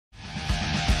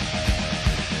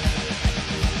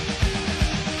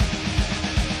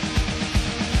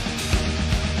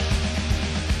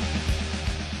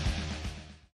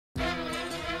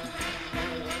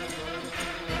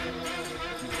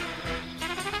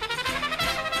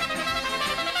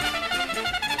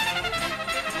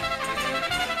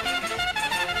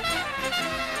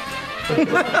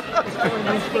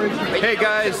Hey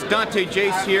guys, Dante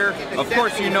Jace here. Of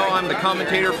course you know I'm the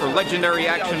commentator for Legendary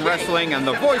Action Wrestling and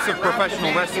the voice of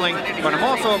professional wrestling, but I'm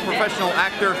also a professional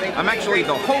actor. I'm actually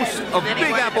the host of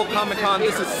Big Apple Comic Con.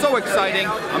 This is so exciting.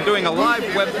 I'm doing a live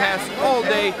webcast all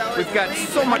day. We've got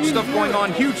so much stuff going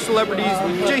on, huge celebrities,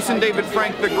 Jason David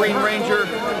Frank, the Green Ranger,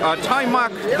 Ty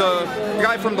Mock, the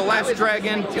guy from The Last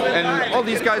Dragon, and all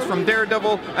these guys from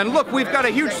Daredevil. And look, we've got a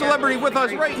huge celebrity with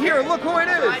us right here. Look who it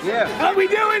is. Yeah. How we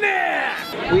doing there?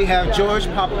 We have George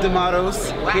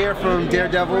Papadamatos here from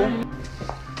Daredevil.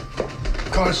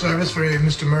 Car service for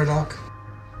Mr. Murdoch.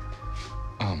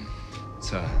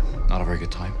 It's not a very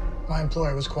good time. My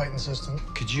employer was quite insistent.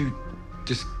 Could you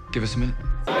just give us a minute?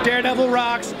 Daredevil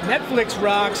rocks, Netflix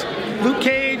rocks, Luke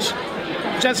Cage,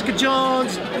 Jessica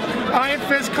Jones, Iron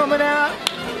Fist coming out.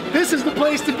 This is the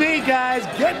place to be, guys.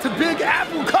 Get to Big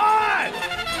Apple Con!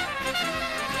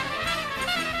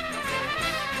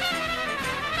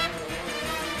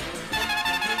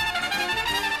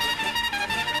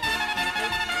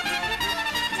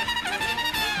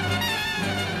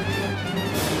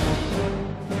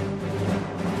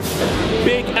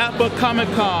 Big Apple Comic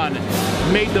Con.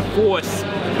 May the Force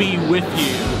be with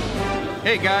you.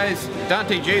 Hey guys,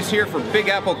 Dante Jace here for Big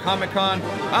Apple Comic Con.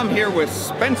 I'm here with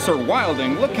Spencer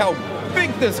Wilding. Look how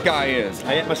big this guy is.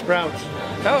 I ate my sprouts.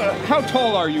 How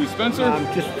tall are you, Spencer? I'm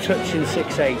just touching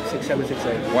 6'8", 6'7",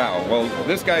 6'8". Wow, well,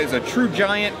 this guy is a true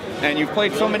giant, and you've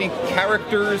played so many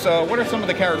characters. What are some of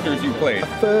the characters you played?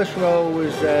 My first role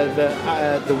was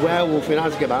the werewolf in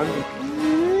Azkaban.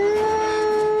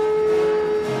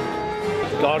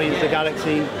 Guardians of the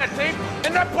Galaxy. That team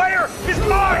and that player is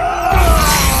mine!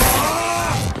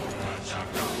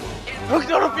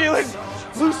 Hooked on a feeling.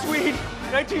 Blue Swede,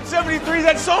 1973,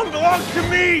 that song belongs to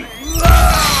me!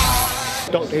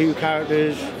 Doctor Who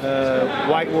characters,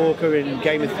 White Walker in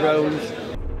Game of Thrones.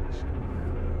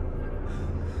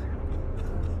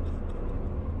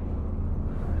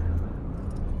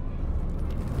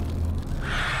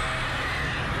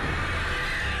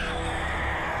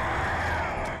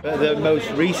 The most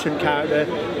recent character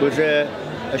was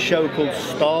a show called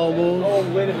Star Wars.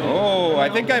 Oh, I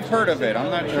think I've heard of it. I'm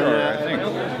not sure. I think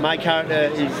my character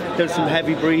does some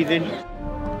heavy breathing.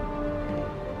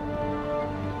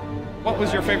 What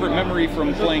was your favorite memory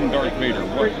from playing Darth Vader?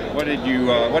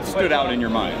 What stood out in your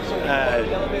mind?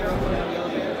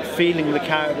 Feeling the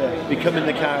character, becoming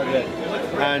the character,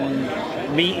 and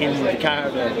meeting the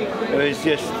character. It was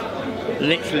just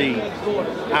literally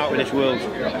out of this world.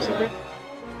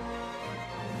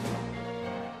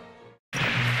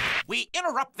 We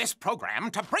interrupt this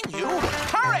program to bring you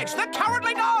Courage, the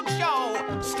Cowardly Dog Show,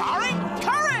 starring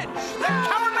Courage, the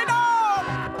Cowardly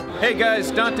Dog! Hey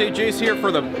guys, Dante Jace here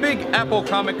for the Big Apple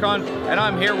Comic Con, and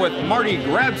I'm here with Marty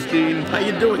Grabstein. How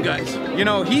you doing, guys? You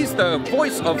know, he's the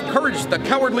voice of Courage, the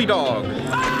Cowardly Dog.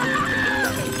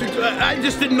 I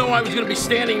just didn't know I was going to be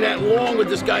standing that long with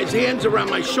this guy's hands around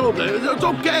my shoulder. It's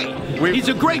okay. He's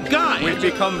a great guy. We've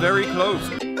become very close.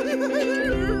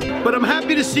 But I'm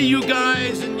happy to see you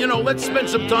guys, and you know, let's spend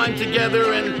some time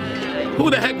together, and who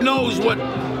the heck knows what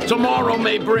tomorrow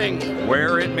may bring.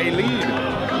 Where it may lead.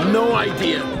 No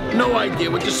idea. No idea.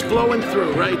 We're just flowing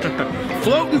through, right?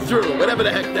 Floating through, whatever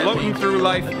the heck that Floating means. through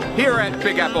life here at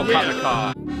Big Apple Comic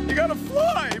Con. You gotta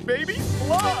fly, baby,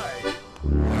 fly.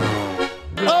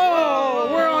 Oh,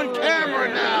 we're on camera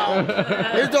now.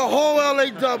 It's the whole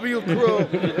LAW crew.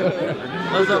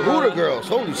 Those are Hooter girls.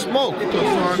 Holy smoke.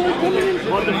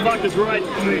 What the fuck is right?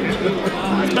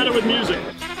 It's better with music.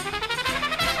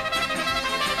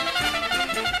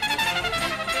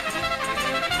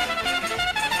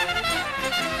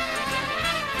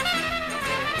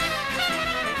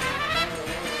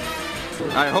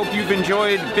 I hope you've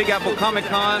enjoyed Big Apple Comic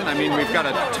Con. I mean, we've got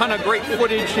a ton of great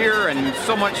footage here and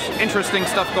so much interesting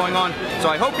stuff going on. So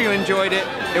I hope you enjoyed it.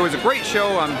 It was a great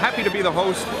show. I'm happy to be the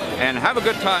host, and have a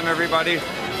good time, everybody.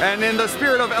 And in the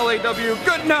spirit of LAW,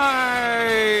 good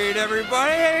night,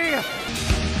 everybody!